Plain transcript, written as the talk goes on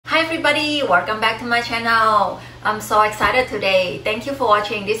everybody, welcome back to my channel. I'm so excited today. Thank you for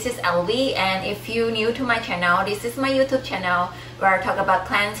watching. This is LV, and if you're new to my channel, this is my YouTube channel where I talk about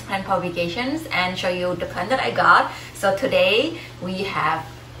plants, plant publications, and show you the plant that I got. So today we have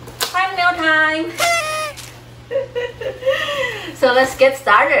plant mail time. So let's get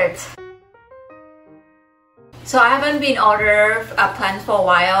started. So I haven't been ordered a plant for a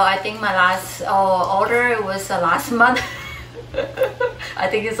while. I think my last order was last month. I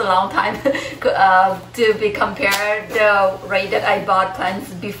think it's a long time to be compared the rate that I bought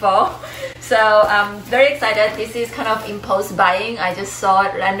plants before. So I'm very excited. This is kind of impulse buying. I just saw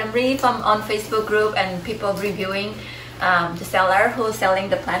it randomly on Facebook group and people reviewing the seller who's selling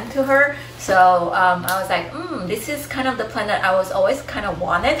the plant to her. So I was like, this is kind of the plant that I was always kind of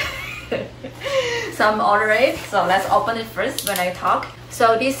wanted. So I'm ordering it. So let's open it first when I talk.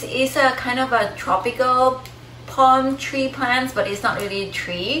 So this is a kind of a tropical palm tree plants, but it's not really a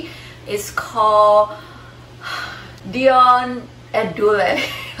tree. It's called Dioon Edule.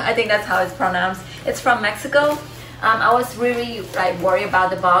 I think that's how it's pronounced. It's from Mexico. I was really worried about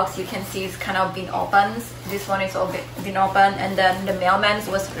the box. You can see it's kind of been opened. This one is been open, and then the mailman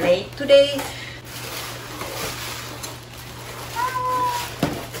was late today.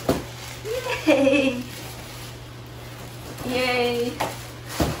 Yay! Yay!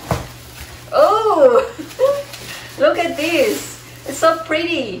 Oh! Look at this! It's so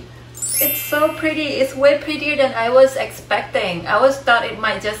pretty! It's so pretty! It's way prettier than I was expecting. I thought it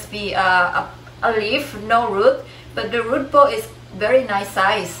might just be a leaf, no root, but the root ball is very nice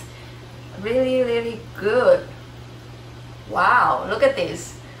size. Really, really good. Wow! Look at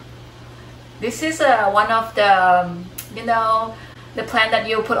this. This is one of the, the plant that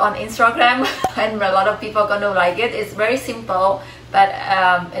you put on Instagram, and a lot of people are gonna like it. It's very simple, but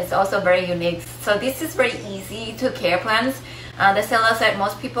it's also very unique. So this is very easy to care plants. The seller said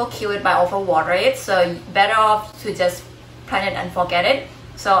most people kill it by overwater it, so better off to just plant it and forget it.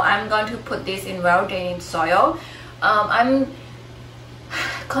 So I'm going to put this in well-drained soil. I'm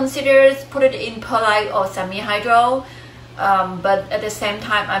considered put it in perlite or semi-hydro, but at the same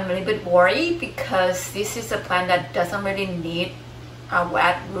time I'm a little bit worried because this is a plant that doesn't really need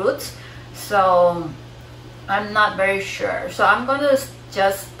wet roots. So I'm not very sure. So I'm going to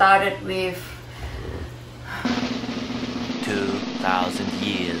just start it with 2,000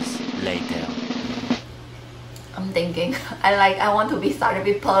 years later. I'm thinking I want to be started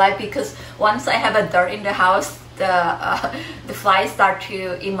with perlite because once I have a dirt in the house, the flies start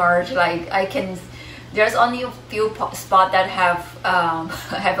to emerge. There's only a few spots that have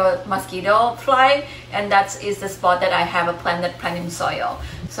a mosquito fly, and that is the spot that I have a plant in soil.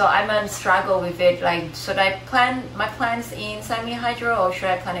 So I'm gonna struggle with it. Should I plant my plants in semi-hydro or should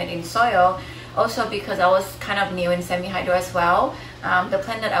I plant it in soil? Also because I was kind of new in semi-hydro as well. The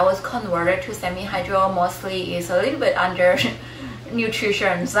plant that I was converted to semi-hydro mostly is a little bit under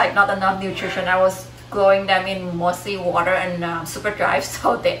nutrition. It's not enough nutrition. I was growing them in mostly water and super dry,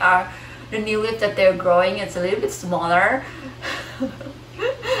 so the new leaf that they're growing, it's a little bit smaller.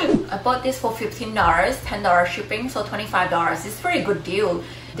 I bought this for $15, $10 shipping, so $25. It's a very good deal.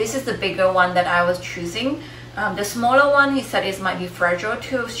 This is the bigger one that I was choosing. The smaller one, he said it might be fragile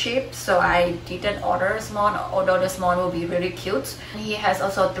to ship, so I didn't order a small, although the small will be really cute. He has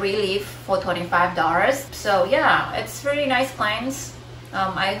also 3 leaf for $25. So yeah, it's really nice plants.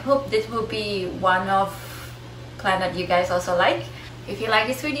 I hope this will be one of plant that you guys also like. If you like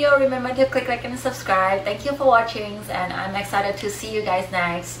this video, remember to click like and subscribe. Thank you for watching, and I'm excited to see you guys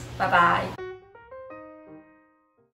next. Bye bye.